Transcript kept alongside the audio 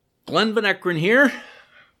Glenn Van Ekeren here,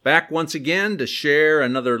 back once again to share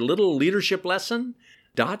another little leadership lesson,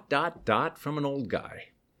 from an old guy.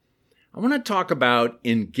 I want to talk about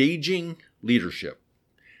engaging leadership.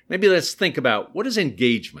 Maybe let's think about, what is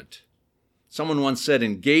engagement? Someone once said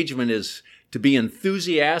engagement is to be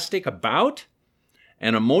enthusiastic about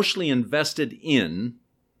and emotionally invested in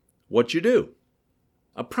what you do.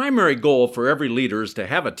 A primary goal for every leader is to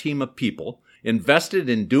have a team of people invested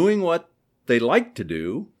in doing what they like to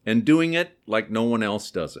do and doing it like no one else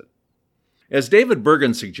does it. As David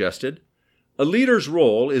Bergen suggested, a leader's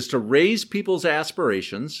role is to raise people's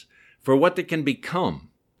aspirations for what they can become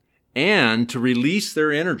and to release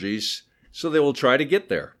their energies so they will try to get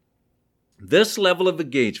there. This level of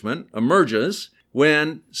engagement emerges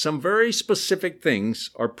when some very specific things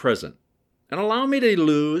are present. And allow me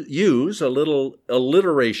to use a little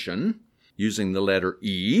alliteration, using the letter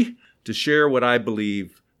E, to share what I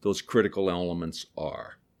believe those critical elements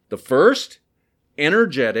are. The first,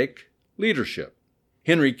 energetic leadership.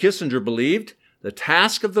 Henry Kissinger believed the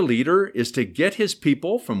task of the leader is to get his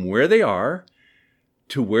people from where they are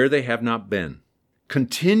to where they have not been.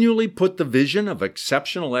 Continually put the vision of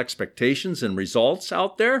exceptional expectations and results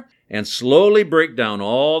out there and slowly break down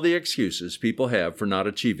all the excuses people have for not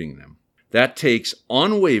achieving them. That takes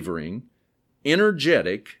unwavering,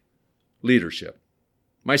 energetic leadership.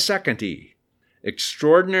 My second E,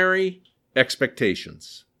 extraordinary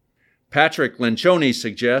expectations. Patrick Lencioni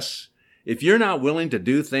suggests, if you're not willing to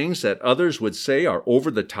do things that others would say are over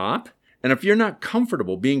the top, and if you're not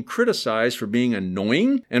comfortable being criticized for being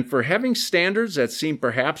annoying and for having standards that seem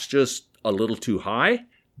perhaps just a little too high,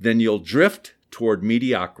 then you'll drift toward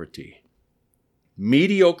mediocrity.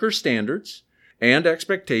 Mediocre standards and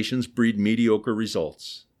expectations breed mediocre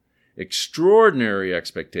results. Extraordinary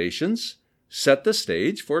expectations set the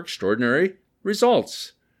stage for extraordinary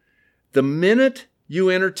results. The minute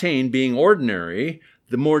you entertain being ordinary,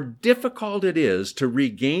 the more difficult it is to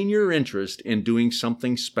regain your interest in doing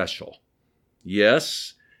something special.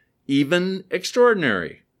 Yes, even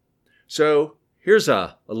extraordinary. So here's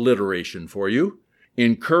a alliteration for you.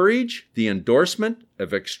 Encourage the endorsement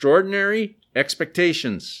of extraordinary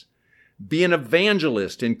expectations. Be an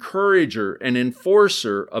evangelist, encourager, and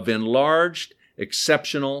enforcer of enlarged,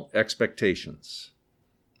 exceptional expectations.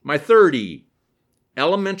 My third E,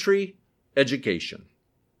 elementary education.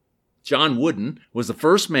 John Wooden was the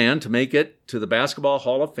first man to make it to the Basketball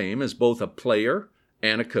Hall of Fame as both a player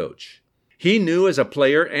and a coach. He knew as a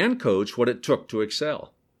player and coach what it took to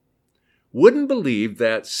excel. Wooden believed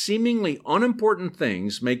that seemingly unimportant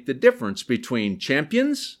things make the difference between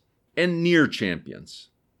champions and near champions.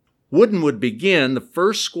 Wooden would begin the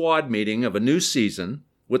first squad meeting of a new season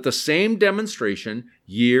with the same demonstration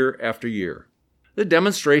year after year. The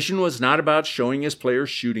demonstration was not about showing his players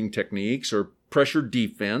shooting techniques or pressure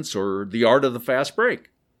defense or the art of the fast break.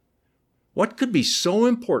 What could be so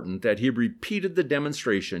important that he repeated the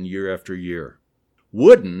demonstration year after year?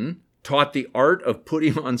 Wooden taught the art of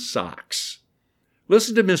putting on socks.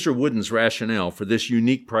 Listen to Mr. Wooden's rationale for this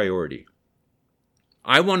unique priority.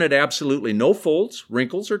 I wanted absolutely no folds,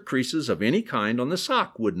 wrinkles, or creases of any kind on the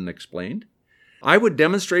sock, Wooden explained. I would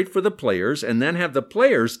demonstrate for the players and then have the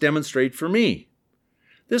players demonstrate for me.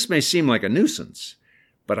 This may seem like a nuisance,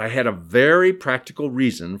 but I had a very practical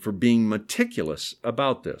reason for being meticulous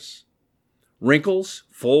about this. Wrinkles,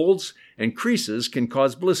 folds, and creases can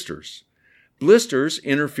cause blisters. Blisters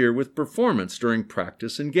interfere with performance during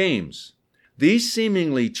practice and games. These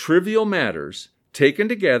seemingly trivial matters, taken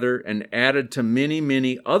together and added to many,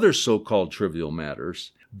 many other so-called trivial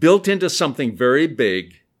matters, built into something very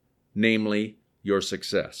big, namely your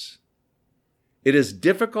success. It is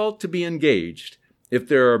difficult to be engaged if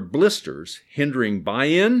there are blisters hindering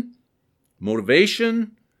buy-in,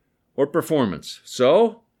 motivation, or performance.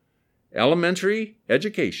 So, elementary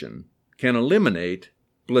education can eliminate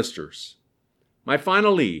blisters. My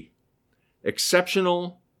final E,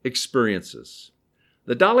 exceptional experiences.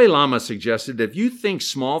 The Dalai Lama suggested if you think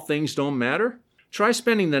small things don't matter, try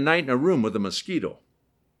spending the night in a room with a mosquito.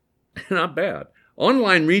 Not bad.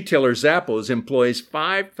 Online retailer Zappos employs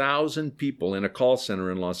 5,000 people in a call center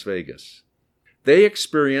in Las Vegas. They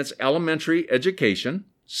experience elementary education,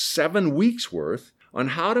 7 weeks worth, on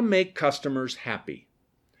how to make customers happy.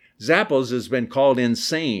 Zappos has been called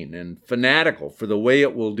insane and fanatical for the way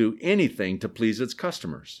it will do anything to please its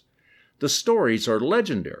customers. The stories are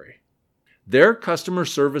legendary. Their customer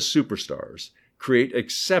service superstars create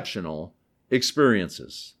exceptional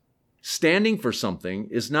experiences. Standing for something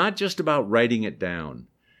is not just about writing it down.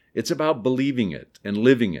 It's about believing it and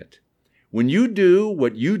living it. When you do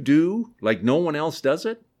what you do like no one else does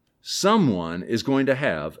it, someone is going to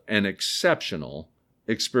have an exceptional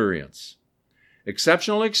experience.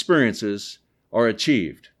 Exceptional experiences are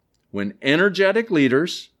achieved when energetic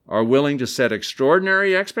leaders are willing to set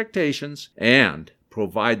extraordinary expectations and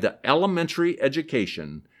provide the elementary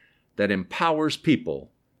education that empowers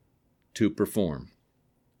people to perform.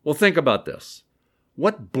 Well, think about this.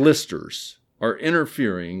 What blisters are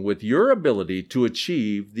interfering with your ability to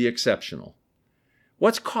achieve the exceptional?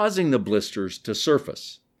 What's causing the blisters to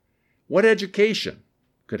surface? What education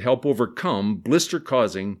could help overcome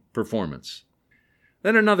blister-causing performance?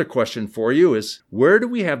 Then another question for you is, where do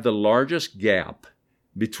we have the largest gap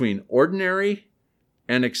between ordinary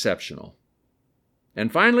and exceptional?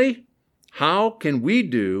 And finally, how can we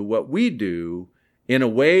do what we do in a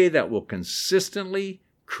way that will consistently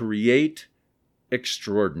create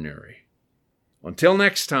extraordinary? Until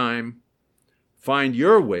next time, find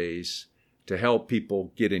your ways to help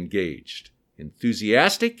people get engaged,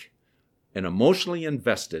 enthusiastic, and emotionally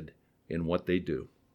invested in what they do.